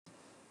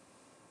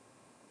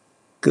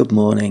Good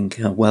morning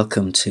and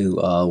welcome to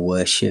our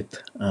worship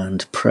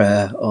and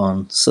prayer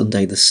on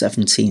Sunday the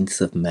 17th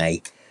of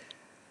May.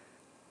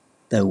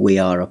 Though we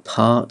are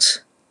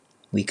apart,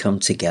 we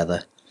come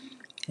together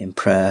in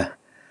prayer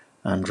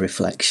and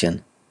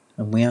reflection,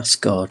 and we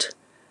ask God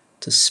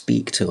to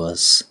speak to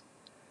us.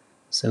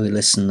 So we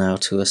listen now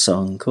to a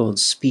song called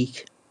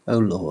Speak, O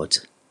Lord.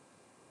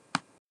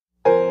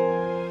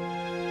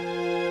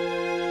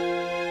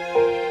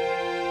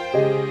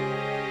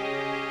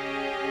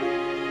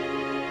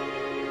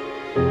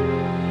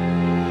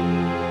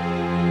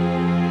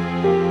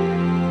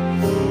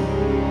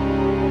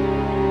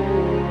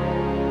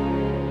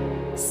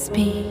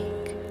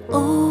 Speak,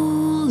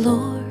 O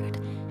Lord,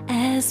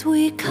 as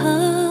we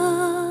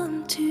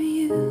come to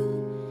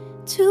you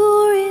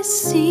to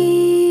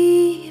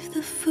receive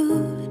the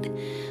food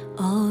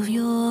of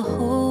your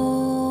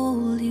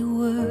holy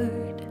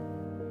word.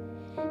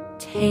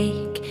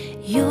 Take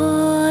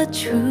your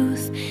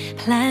truth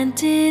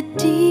planted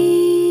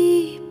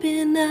deep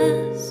in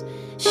us,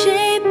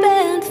 shape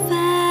and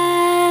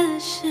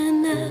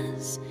fashion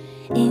us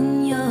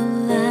in your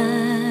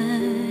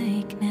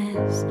likeness,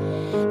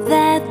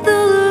 that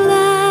the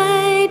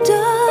light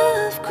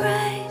of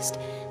Christ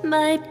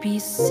might be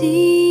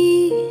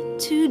seen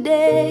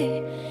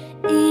today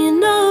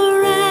in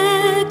our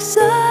acts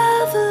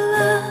of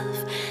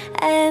love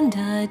and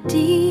our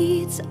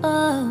deeds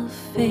of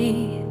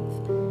faith.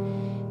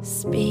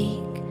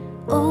 Speak,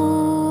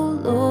 O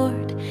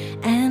Lord,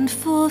 and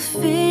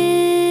fulfill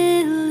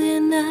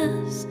in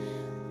us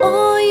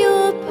all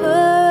your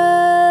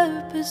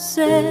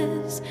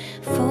purposes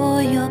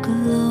for your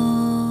glory.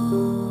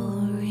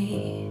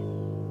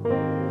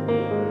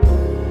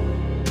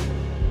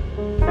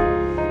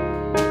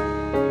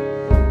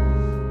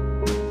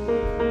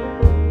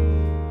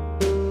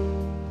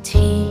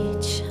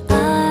 Teach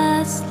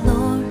us,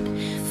 Lord,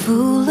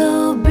 full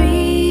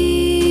obedience,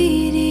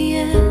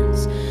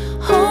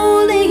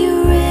 holy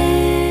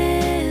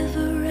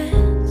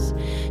reverence,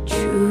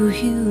 true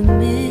humility.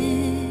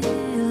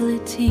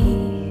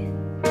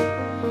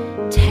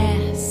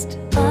 Test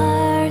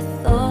our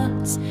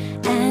thoughts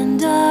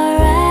and our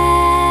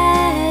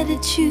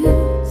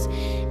attitudes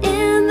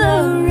in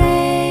the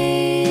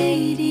radiance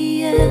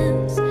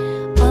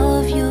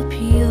of your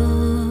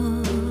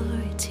purity.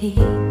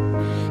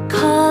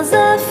 Cause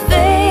our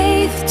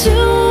faith to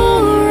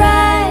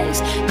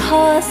rise,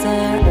 cause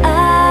our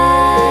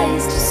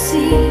eyes to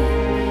see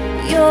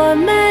your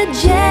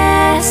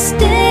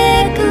majestic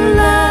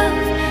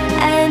love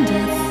and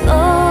authority.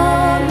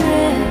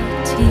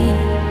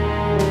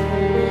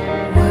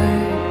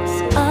 Words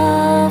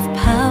of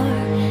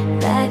power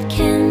that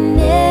can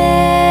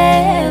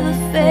never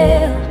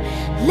fail.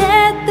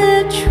 Let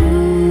the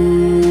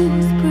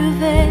truth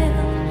prevail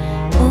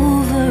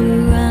over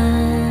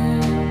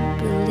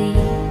unbelief.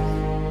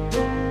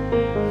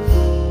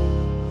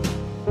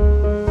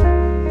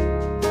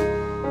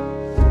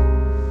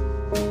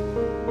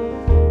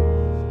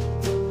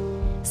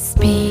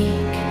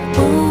 Speak, O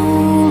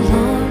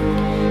Lord,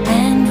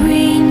 and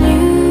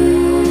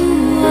renew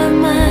our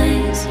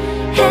minds.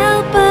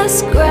 Help us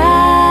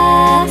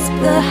grasp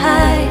the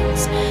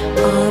heights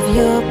of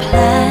your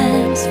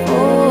plans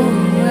for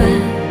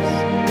us.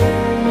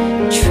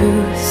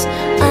 Truths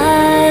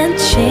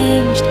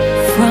unchanged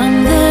from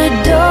the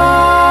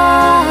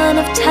dawn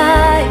of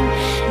time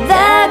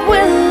that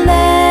will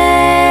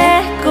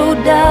echo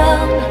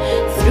down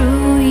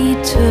through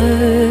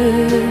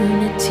eternity.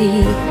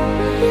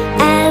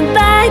 And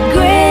by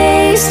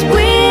grace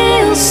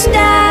we'll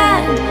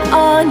stand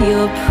on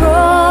your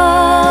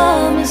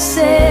promises,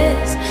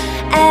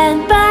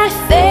 and by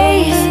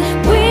faith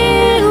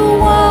we'll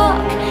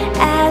walk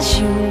as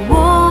you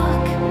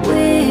walk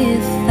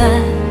with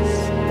us.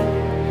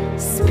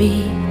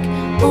 Speak,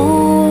 O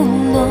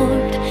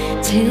Lord,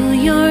 till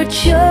your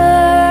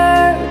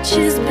church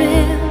is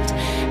built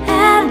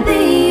and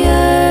the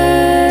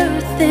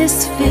earth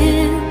is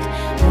filled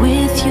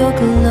with your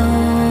glory.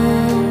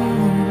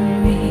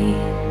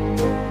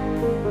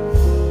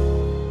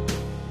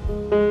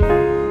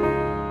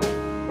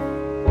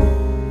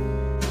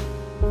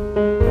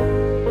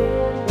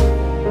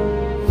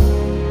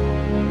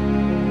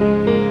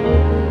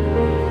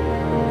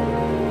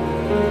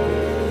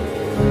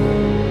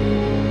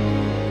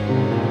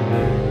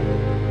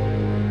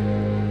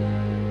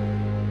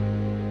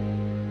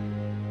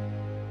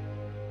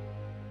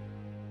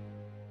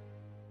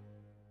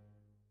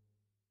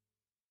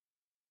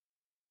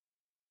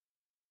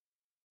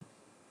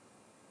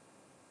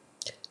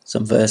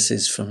 Some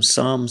verses from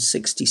Psalm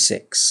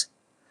 66.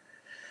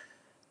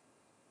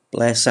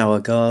 Bless our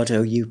God,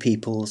 O you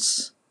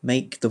peoples,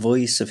 make the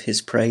voice of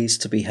his praise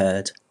to be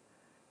heard,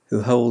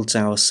 who holds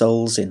our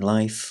souls in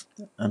life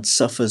and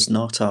suffers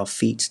not our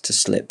feet to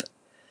slip.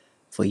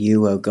 For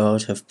you, O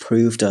God, have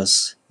proved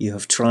us, you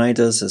have tried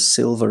us as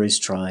silver is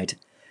tried.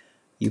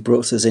 You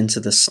brought us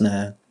into the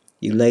snare,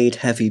 you laid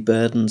heavy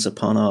burdens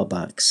upon our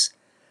backs.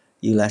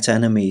 You let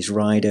enemies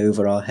ride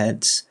over our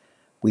heads.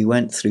 We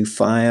went through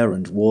fire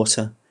and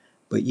water,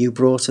 but you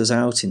brought us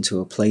out into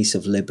a place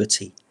of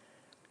liberty.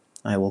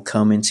 I will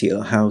come into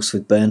your house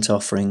with burnt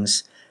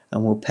offerings,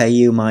 and will pay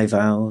you my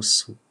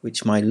vows,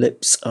 which my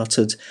lips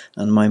uttered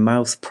and my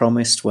mouth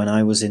promised when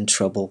I was in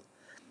trouble.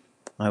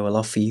 I will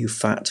offer you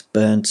fat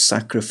burnt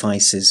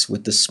sacrifices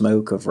with the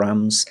smoke of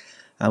rams.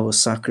 I will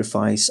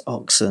sacrifice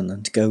oxen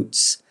and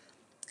goats.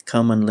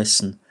 Come and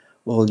listen,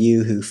 all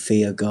you who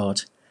fear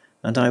God,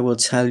 and I will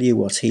tell you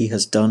what he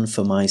has done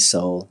for my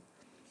soul.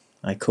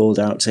 I called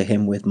out to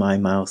him with my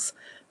mouth,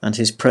 and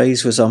his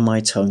praise was on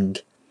my tongue.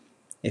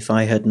 If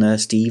I had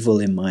nursed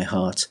evil in my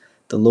heart,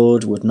 the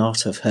Lord would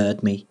not have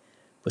heard me.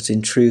 But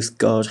in truth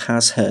God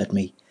has heard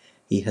me.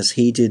 He has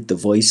heeded the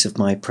voice of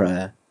my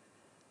prayer.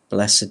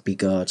 Blessed be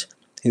God,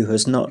 who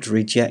has not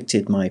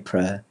rejected my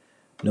prayer,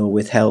 nor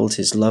withheld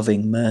his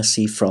loving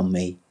mercy from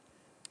me.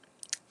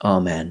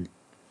 Amen.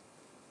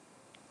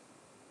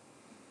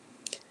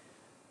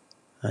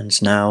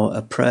 And now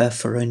a prayer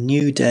for a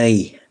new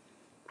day.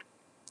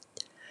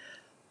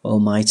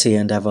 Almighty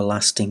and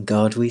everlasting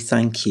God, we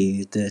thank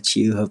you that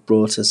you have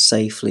brought us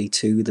safely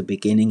to the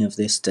beginning of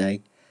this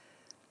day.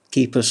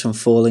 Keep us from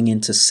falling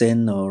into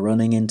sin or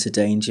running into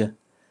danger.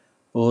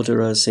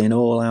 Order us in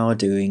all our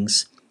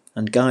doings,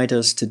 and guide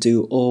us to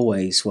do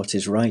always what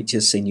is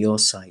righteous in your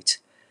sight.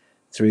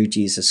 Through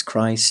Jesus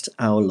Christ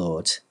our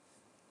Lord.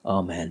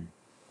 Amen.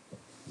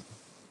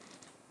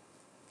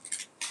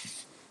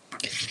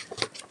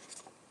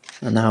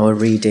 And now a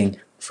reading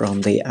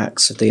from the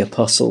Acts of the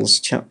Apostles,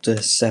 chapter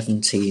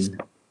 17.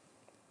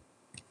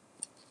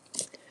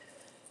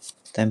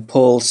 Then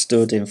Paul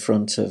stood in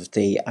front of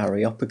the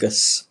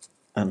Areopagus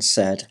and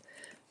said,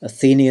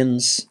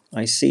 Athenians,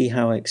 I see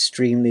how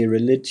extremely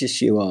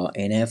religious you are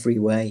in every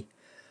way.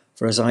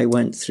 For as I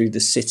went through the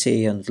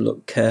city and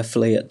looked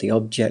carefully at the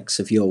objects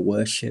of your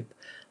worship,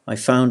 I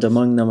found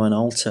among them an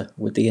altar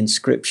with the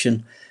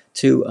inscription,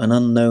 To an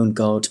unknown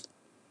God.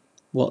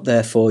 What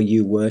therefore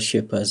you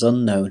worship as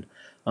unknown,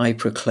 I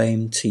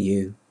proclaim to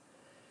you.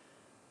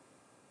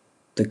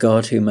 The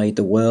God who made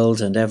the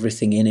world and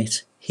everything in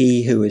it,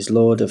 he who is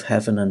Lord of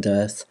heaven and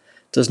earth,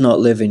 does not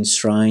live in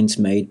shrines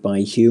made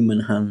by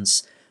human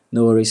hands,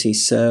 nor is he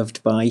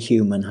served by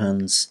human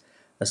hands,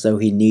 as though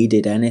he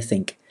needed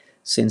anything,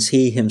 since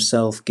he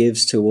himself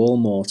gives to all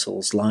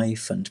mortals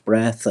life and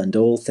breath and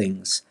all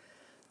things.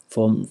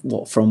 From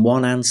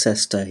one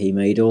ancestor he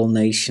made all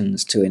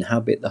nations to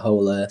inhabit the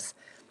whole earth,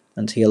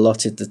 and he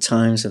allotted the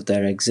times of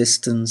their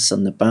existence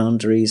and the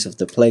boundaries of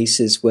the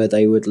places where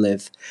they would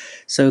live,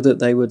 so that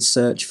they would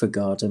search for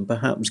God and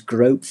perhaps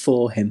grope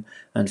for him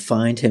and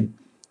find him,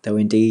 though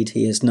indeed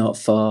he is not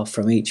far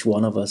from each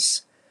one of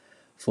us.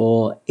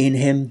 For in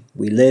him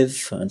we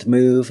live and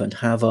move and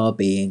have our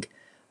being,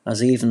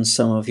 as even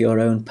some of your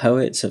own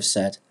poets have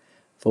said,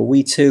 for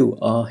we too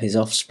are his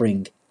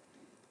offspring.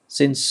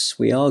 Since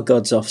we are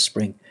God's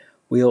offspring,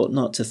 we ought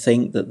not to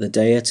think that the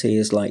deity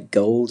is like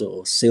gold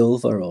or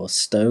silver or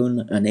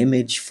stone, an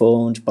image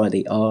formed by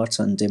the art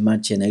and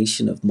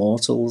imagination of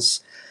mortals.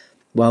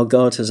 While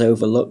God has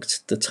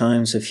overlooked the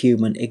times of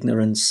human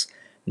ignorance,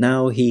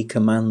 now he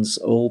commands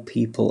all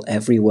people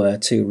everywhere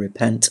to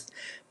repent,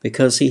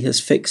 because he has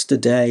fixed a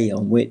day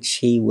on which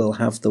he will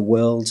have the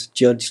world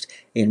judged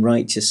in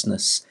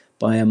righteousness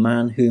by a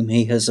man whom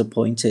he has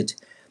appointed,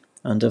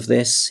 and of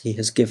this he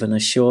has given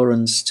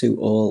assurance to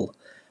all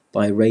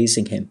by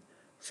raising him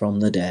from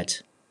the dead.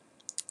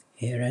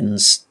 Here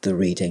ends the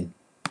reading.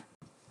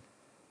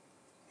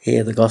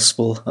 Hear the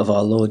gospel of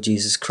our Lord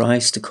Jesus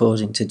Christ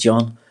according to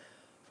John,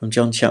 from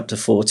John chapter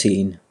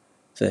 14,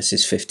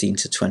 verses 15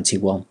 to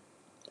 21.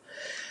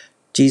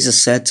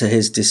 Jesus said to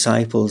his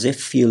disciples,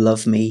 If you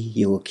love me,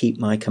 you will keep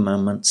my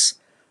commandments,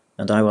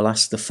 and I will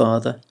ask the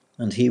Father,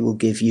 and he will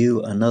give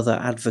you another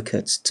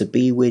advocate to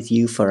be with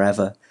you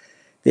forever.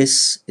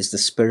 This is the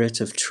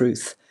Spirit of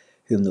truth,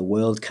 whom the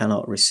world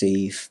cannot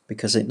receive,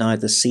 because it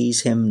neither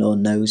sees him nor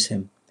knows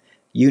him.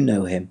 You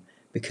know him,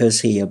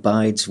 because he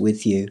abides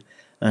with you,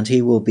 and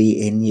he will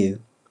be in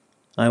you.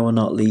 I will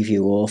not leave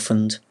you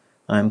orphaned.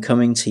 I am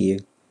coming to you.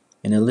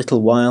 In a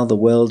little while the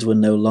world will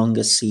no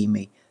longer see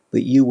me,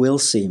 but you will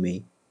see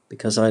me.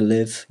 Because I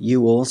live,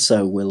 you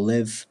also will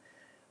live.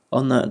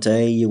 On that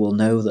day you will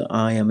know that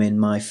I am in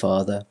my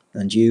Father,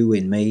 and you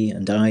in me,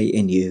 and I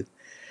in you.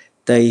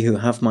 They who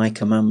have my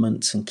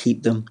commandments and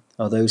keep them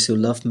are those who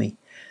love me,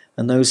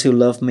 and those who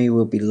love me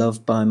will be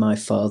loved by my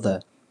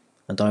Father,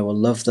 and I will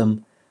love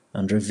them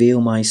and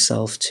reveal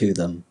myself to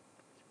them.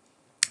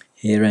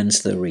 Here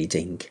ends the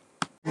reading.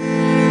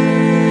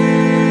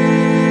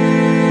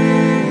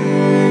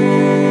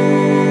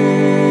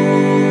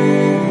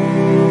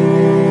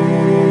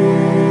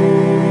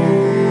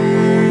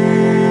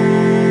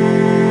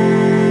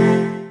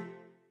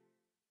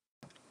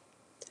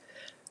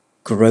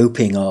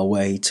 Groping our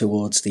way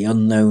towards the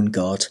unknown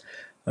God,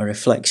 a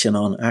reflection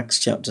on Acts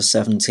chapter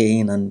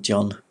 17 and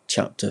John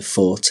chapter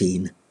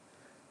 14.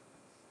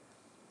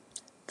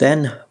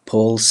 Then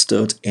Paul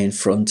stood in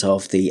front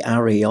of the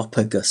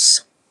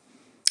Areopagus.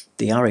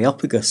 The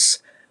Areopagus,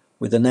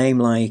 with a name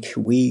like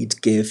we'd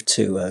give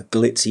to a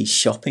glitzy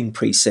shopping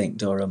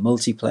precinct or a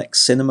multiplex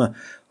cinema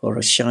or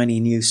a shiny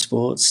new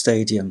sports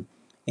stadium,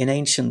 In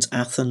ancient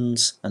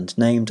Athens, and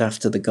named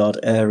after the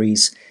god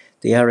Ares,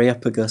 the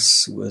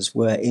Areopagus was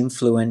where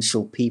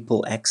influential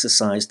people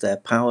exercised their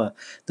power,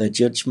 their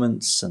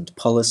judgments and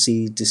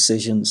policy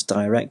decisions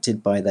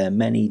directed by their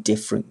many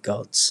different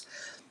gods.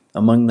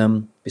 Among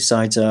them,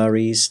 besides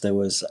Ares, there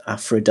was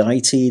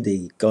Aphrodite,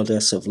 the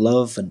goddess of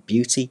love and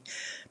beauty,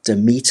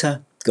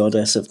 Demeter,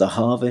 goddess of the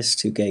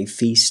harvest, who gave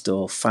feast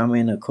or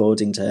famine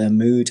according to her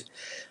mood,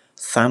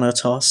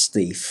 Thanatos,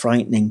 the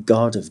frightening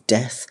god of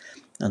death,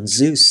 and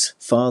Zeus,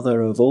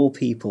 father of all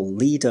people,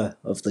 leader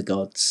of the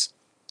gods.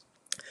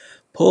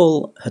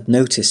 Paul had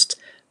noticed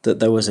that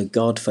there was a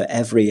god for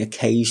every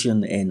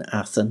occasion in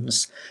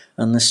Athens,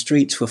 and the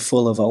streets were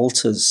full of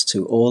altars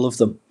to all of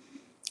them.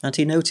 And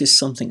he noticed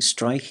something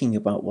striking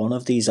about one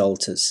of these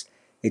altars.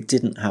 It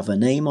didn't have a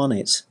name on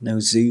it, no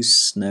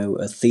Zeus, no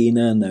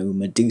Athena, no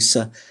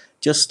Medusa,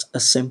 just a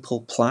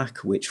simple plaque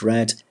which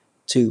read,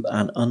 "To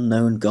an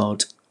unknown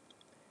god."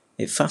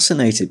 It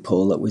fascinated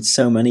Paul that with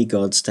so many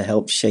gods to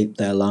help shape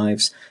their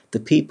lives, the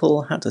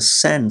people had a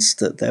sense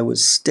that there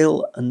was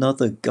still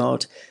another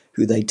God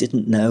who they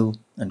didn't know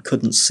and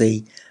couldn't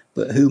see,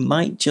 but who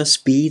might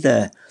just be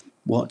there,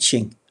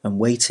 watching and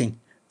waiting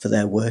for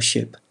their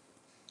worship.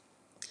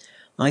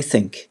 I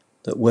think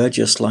that we're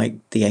just like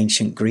the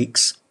ancient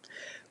Greeks.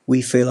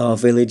 We fill our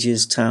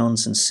villages,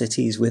 towns and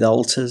cities with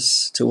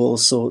altars to all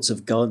sorts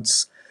of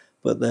gods,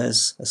 but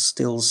there's a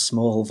still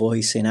small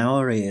voice in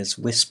our ears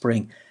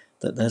whispering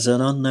that there's an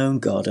unknown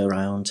God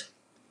around.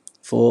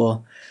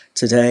 For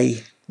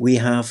today we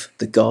have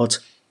the god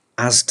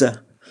Asda,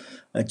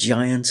 a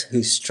giant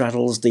who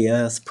straddles the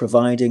earth,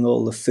 providing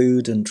all the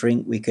food and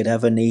drink we could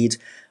ever need,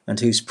 and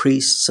whose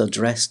priests are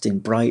dressed in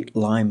bright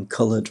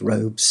lime-coloured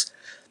robes.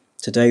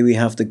 Today we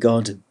have the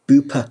god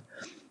Bupa,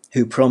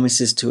 who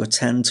promises to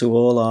attend to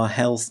all our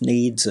health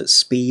needs at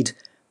speed,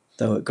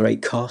 though at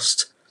great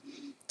cost.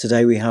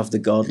 Today we have the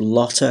god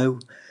Lotto,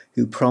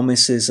 who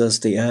promises us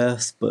the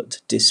earth but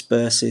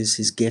disperses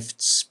his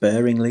gifts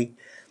sparingly.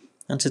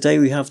 And today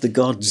we have the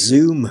god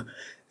Zoom,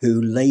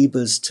 who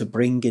labours to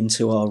bring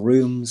into our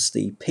rooms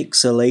the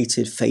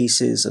pixelated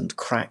faces and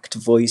cracked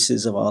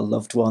voices of our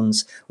loved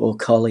ones or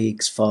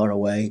colleagues far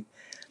away.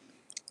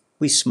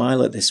 We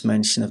smile at this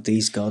mention of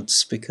these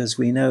gods because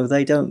we know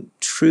they don't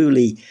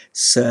truly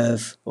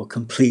serve or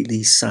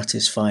completely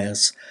satisfy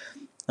us.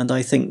 And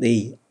I think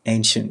the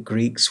ancient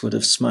Greeks would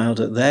have smiled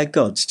at their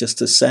gods just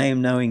the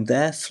same, knowing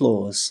their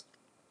flaws.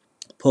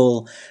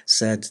 Paul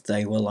said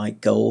they were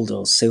like gold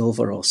or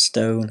silver or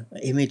stone,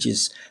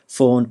 images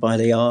formed by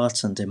the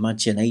art and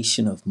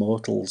imagination of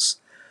mortals.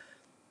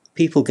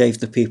 Paul gave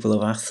the people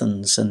of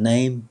Athens a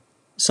name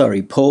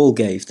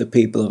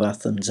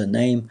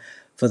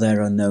for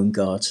their unknown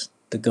God,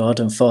 the God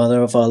and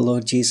Father of our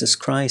Lord Jesus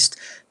Christ,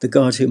 the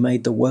God who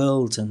made the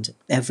world and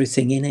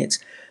everything in it,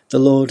 the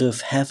Lord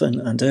of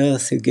heaven and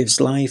earth, who gives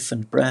life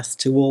and breath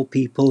to all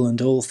people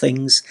and all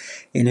things,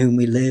 in whom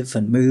we live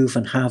and move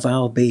and have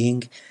our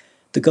being,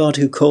 the God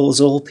who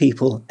calls all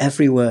people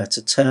everywhere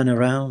to turn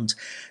around,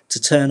 to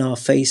turn our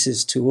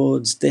faces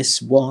towards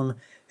this one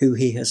who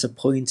he has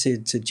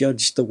appointed to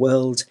judge the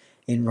world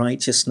in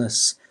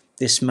righteousness,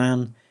 this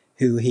man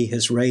who he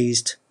has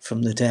raised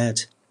from the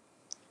dead.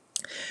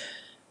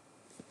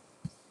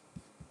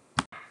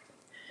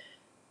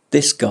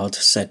 This God,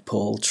 said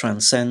Paul,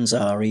 transcends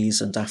Ares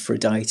and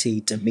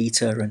Aphrodite,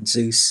 Demeter and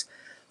Zeus,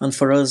 and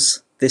for us,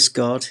 this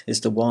God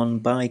is the one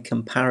by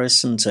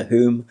comparison to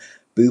whom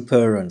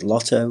Bupa and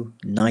Lotto,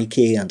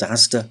 Nike and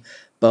Asda,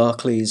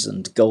 Barclays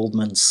and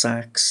Goldman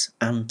Sachs,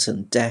 Ant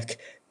and Dec,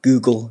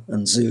 Google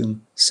and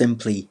Zoom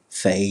simply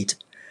fade.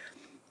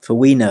 For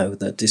we know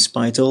that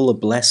despite all the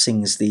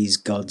blessings these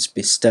gods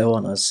bestow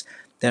on us,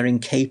 they're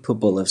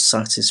incapable of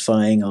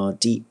satisfying our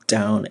deep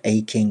down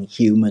aching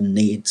human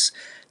needs.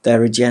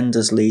 Their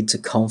agendas lead to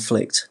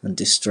conflict and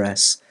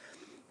distress.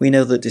 We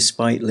know that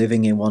despite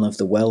living in one of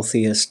the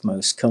wealthiest,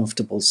 most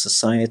comfortable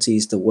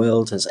societies the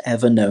world has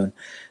ever known,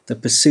 the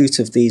pursuit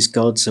of these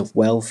gods of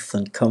wealth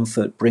and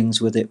comfort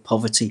brings with it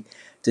poverty,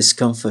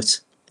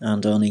 discomfort,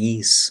 and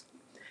unease.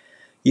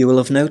 You will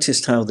have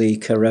noticed how the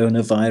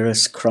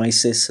coronavirus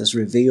crisis has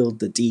revealed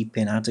the deep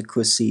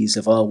inadequacies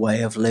of our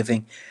way of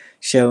living,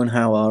 shown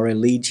how our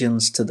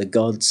allegiance to the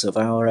gods of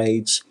our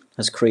age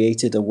has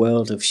created a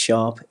world of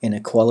sharp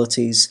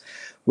inequalities,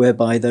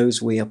 whereby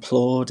those we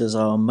applaud as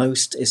our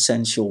most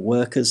essential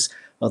workers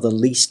are the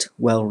least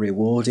well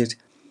rewarded,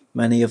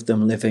 many of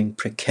them living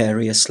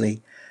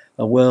precariously,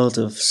 a world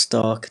of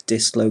stark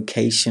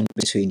dislocation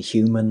between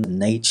human and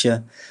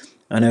nature,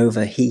 an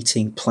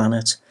overheating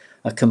planet,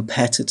 a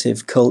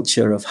competitive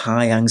culture of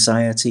high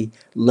anxiety,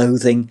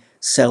 loathing,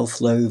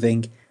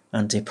 self-loathing,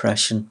 and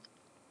depression.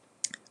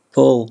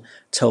 Paul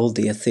told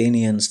the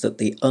Athenians that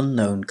the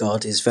unknown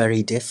God is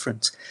very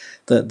different,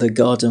 that the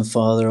God and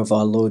Father of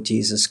our Lord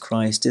Jesus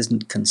Christ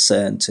isn't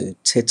concerned to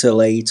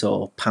titillate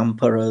or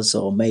pamper us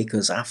or make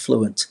us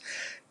affluent.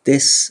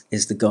 This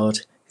is the God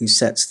who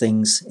sets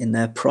things in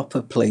their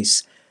proper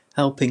place,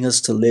 helping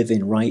us to live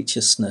in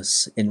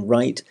righteousness, in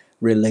right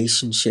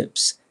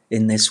relationships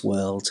in this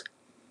world.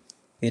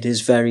 It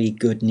is very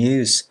good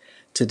news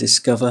to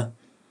discover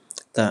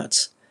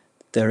that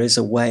there is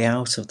a way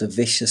out of the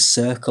vicious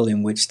circle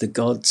in which the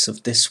gods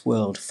of this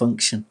world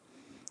function.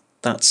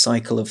 That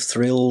cycle of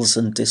thrills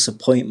and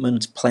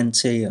disappointment,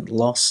 plenty and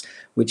loss,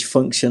 which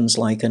functions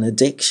like an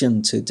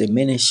addiction to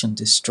diminish and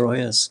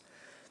destroy us.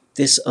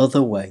 This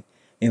other way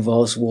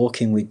involves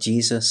walking with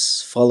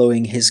Jesus,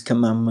 following his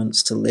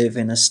commandments to live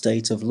in a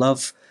state of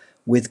love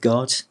with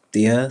God,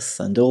 the earth,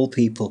 and all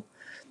people.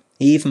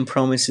 He even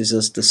promises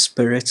us the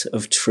Spirit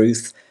of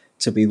truth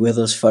to be with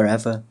us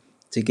forever,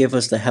 to give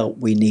us the help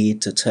we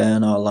need to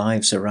turn our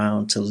lives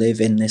around, to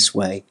live in this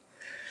way.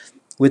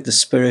 With the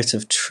Spirit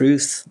of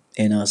truth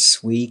in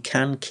us, we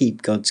can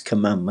keep God's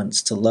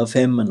commandments to love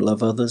him and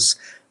love others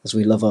as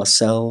we love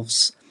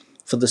ourselves.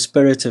 For the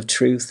Spirit of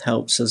truth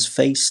helps us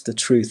face the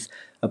truth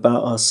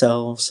about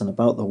ourselves and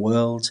about the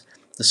world.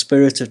 The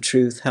Spirit of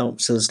truth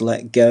helps us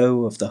let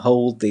go of the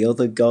hold the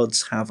other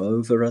gods have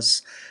over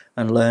us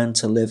and learn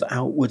to live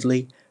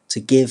outwardly, to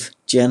give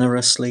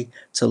generously,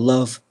 to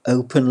love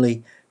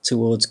openly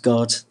towards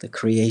God, the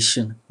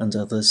creation, and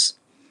others.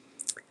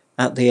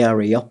 At the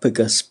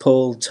Areopagus,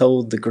 Paul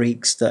told the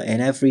Greeks that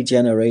in every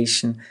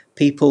generation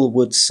people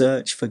would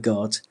search for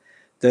God,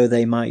 though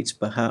they might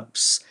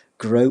perhaps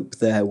grope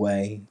their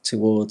way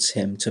towards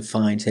him to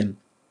find him.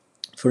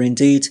 For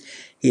indeed,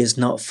 he is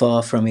not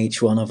far from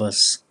each one of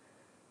us.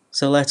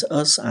 So let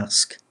us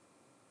ask,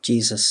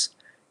 Jesus,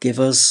 give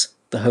us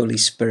the Holy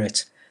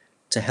Spirit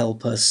to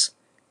help us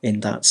in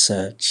that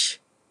search.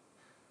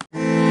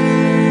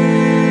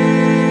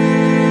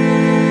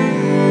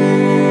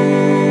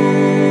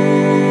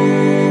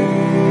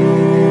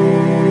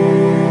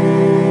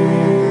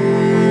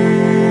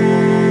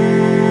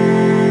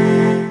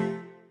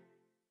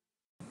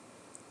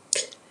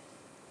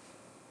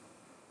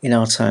 In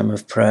our time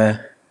of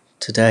prayer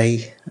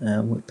today,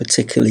 we're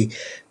particularly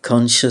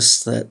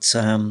conscious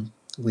that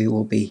we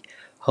will be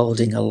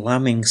holding a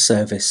lambing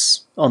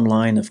service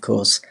online, of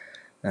course,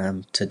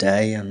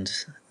 today, and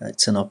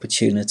it's an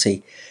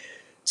opportunity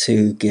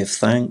to give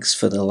thanks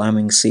for the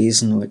lambing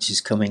season, which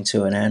is coming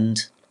to an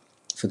end,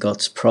 for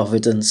God's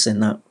providence in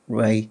that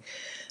way,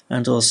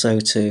 and also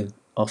to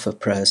offer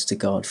prayers to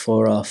God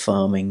for our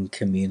farming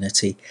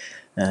community,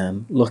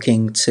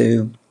 looking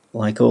to,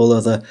 like all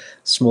other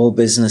small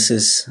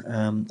businesses,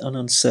 an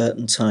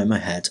uncertain time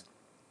ahead.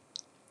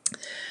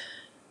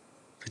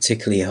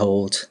 Particularly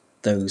hold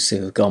those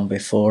who have gone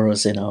before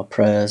us in our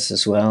prayers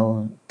as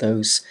well.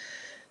 Those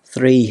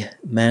 3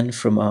 men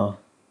from our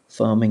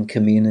farming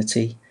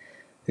community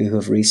who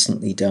have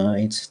recently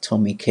died,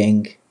 Tommy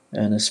King,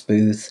 Ernest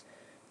Booth,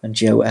 and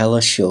Joe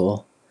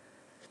Ellershaw.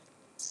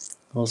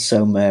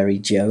 Also Mary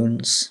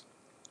Jones,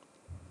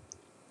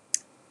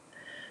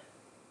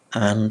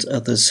 and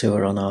others who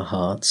are on our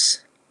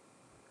hearts.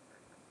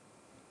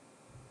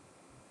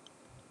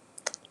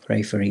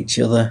 Pray for each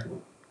other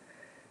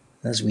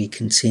as we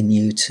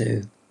continue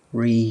to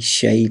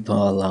reshape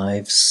our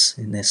lives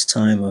in this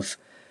time of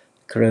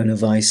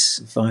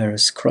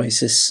coronavirus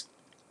crisis.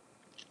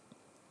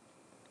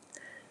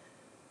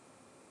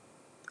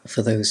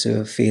 For those who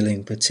are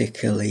feeling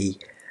particularly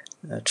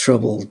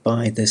troubled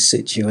by this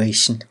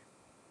situation,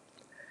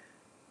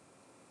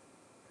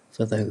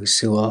 for those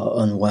who are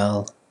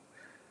unwell,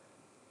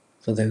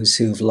 for those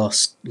who've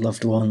lost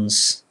loved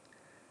ones,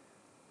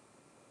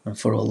 and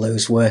for all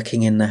those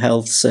working in the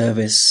health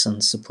service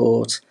and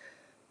support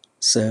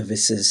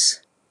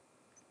services.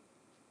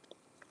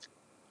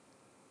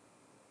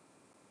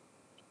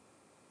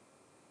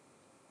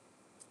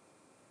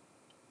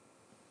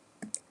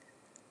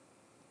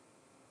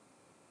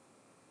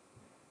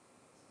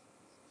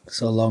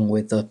 So along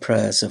with the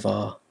prayers of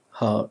our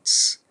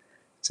hearts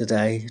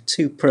today,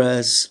 2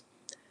 prayers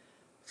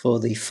for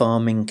the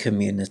farming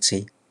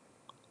community,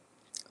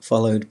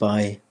 followed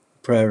by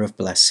prayer of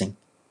blessing.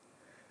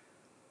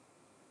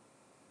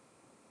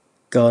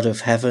 God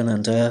of heaven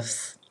and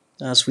earth,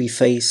 as we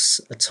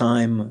face a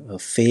time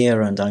of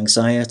fear and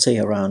anxiety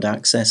around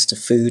access to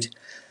food,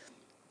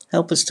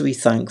 help us to be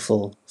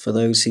thankful for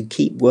those who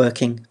keep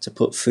working to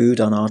put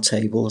food on our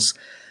tables,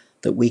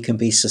 that we can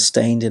be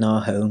sustained in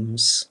our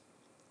homes.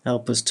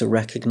 Help us to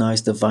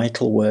recognize the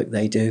vital work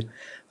they do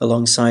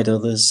alongside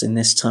others in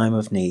this time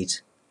of need.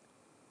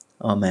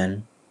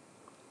 Amen.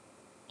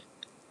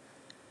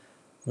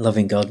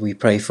 Loving God, we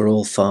pray for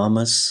all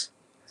farmers,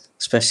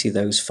 especially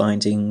those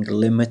finding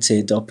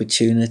limited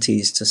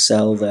opportunities to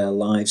sell their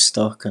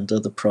livestock and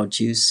other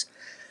produce.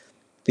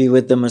 Be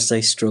with them as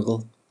they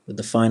struggle with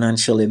the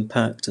financial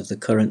impact of the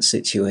current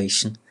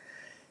situation.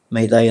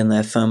 May they and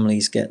their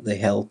families get the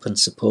help and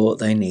support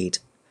they need.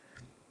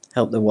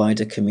 Help the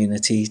wider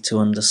community to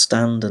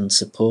understand and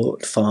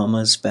support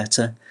farmers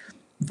better,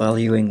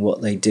 valuing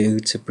what they do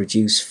to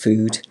produce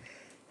food.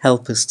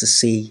 Help us to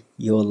see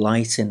your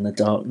light in the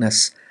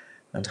darkness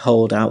and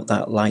hold out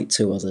that light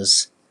to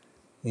others.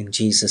 In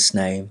Jesus'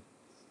 name,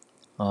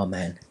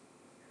 Amen.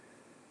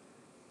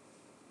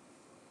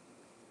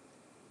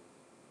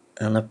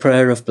 And a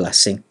prayer of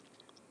blessing.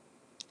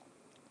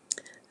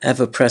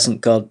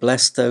 Ever-present God,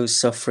 bless those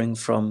suffering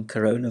from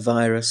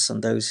coronavirus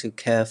and those who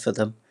care for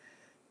them.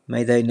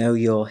 May they know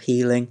your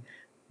healing.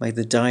 May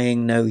the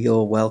dying know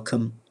your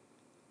welcome.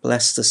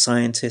 Bless the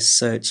scientists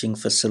searching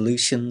for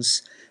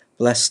solutions.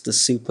 Bless the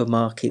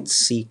supermarkets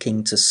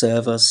seeking to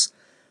serve us.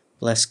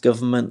 Bless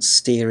governments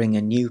steering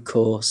a new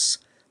course.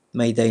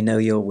 May they know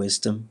your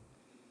wisdom.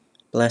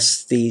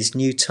 Bless these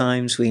new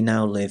times we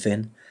now live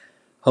in.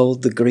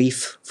 Hold the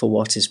grief for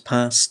what is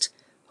past.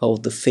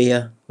 Hold the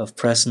fear of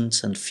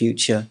present and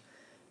future,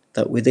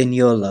 that within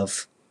your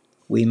love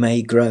we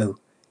may grow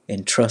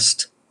in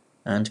trust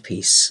and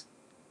peace.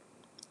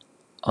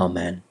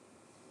 Amen.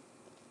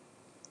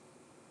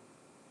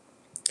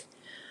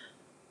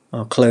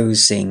 Our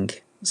closing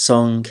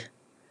song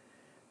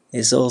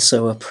is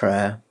also a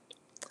prayer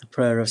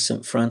of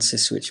St.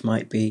 Francis, which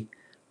might be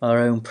our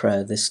own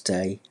prayer this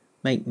day.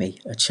 Make me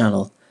a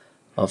channel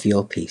of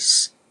your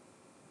peace.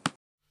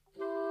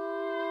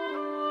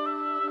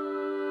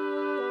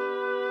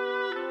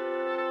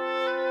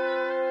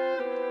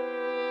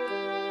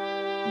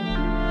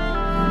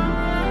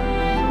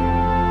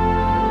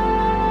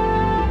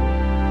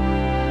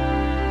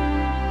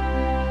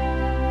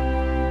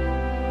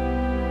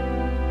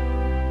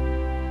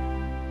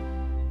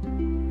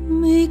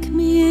 Make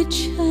me a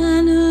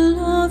channel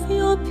of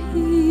your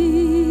peace.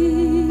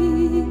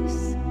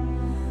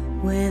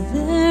 Where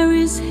there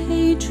is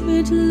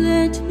hatred,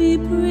 let me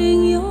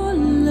bring your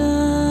love.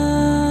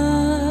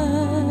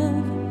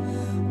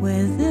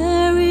 Where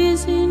there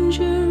is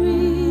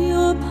injury,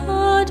 your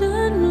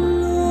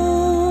pardon,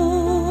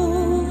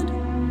 Lord.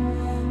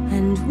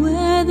 And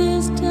where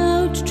there's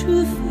doubt,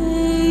 true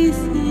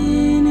faith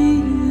in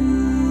you.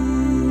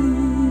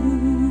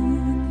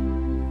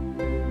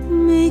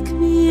 Make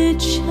me a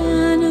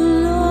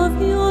channel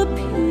of your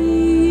peace.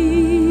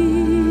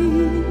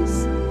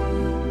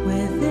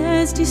 Where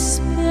there's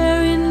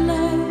despair in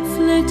life,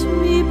 let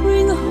me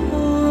bring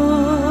hope.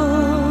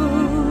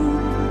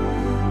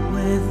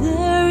 Where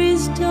there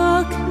is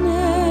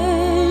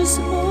darkness,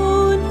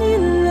 only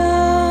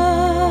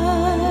light.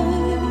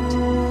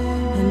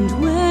 And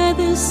where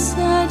there's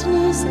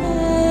sadness,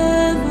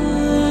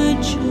 ever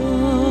joy.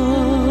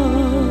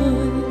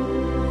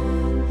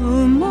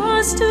 Oh,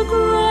 Master,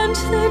 grant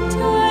that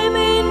I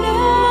may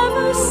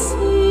never seek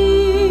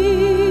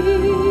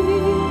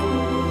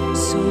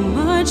so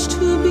much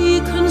to be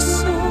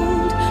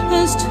consoled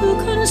as to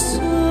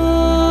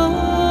console,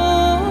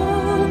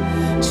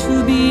 to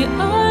be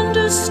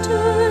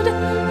understood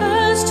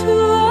as to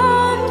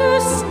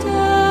understand,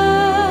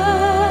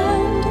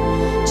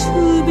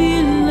 to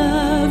be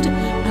loved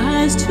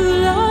as to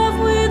love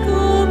with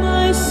all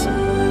my soul.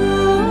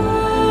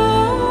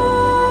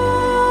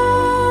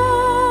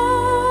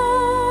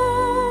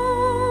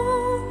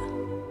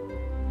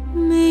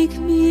 Make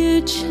me a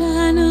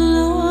channel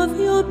of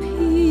your peace.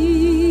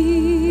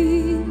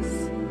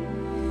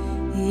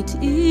 It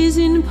is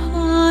in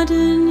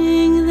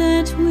pardoning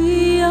that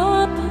we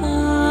are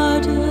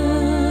pardoned,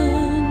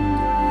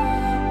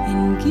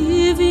 in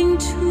giving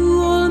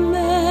to all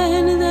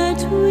men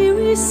that we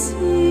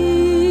receive,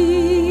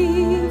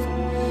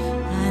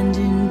 and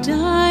in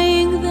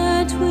dying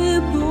that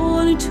we're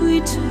born to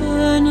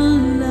eternal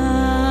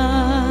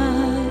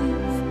life.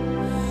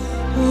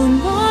 Oh,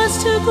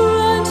 Master,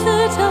 grant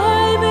that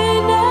I may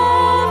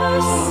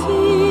never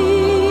seek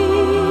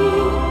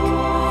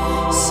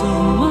so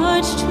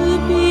much to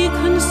be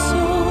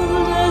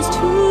consoled as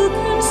to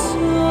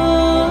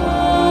console,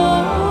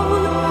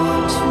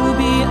 to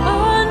be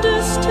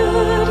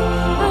understood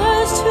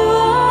as to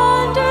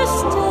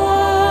understand,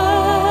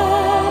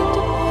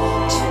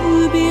 to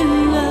be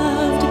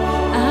loved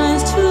as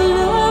to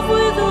love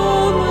with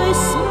all my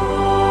soul.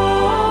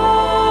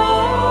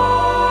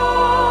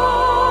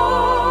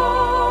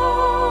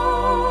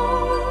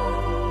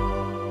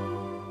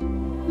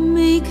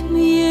 Make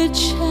me a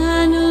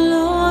channel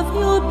of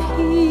your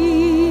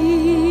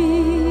peace.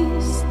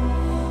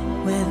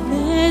 Where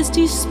there's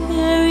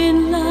despair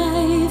in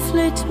life,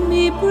 let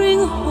me bring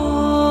hope.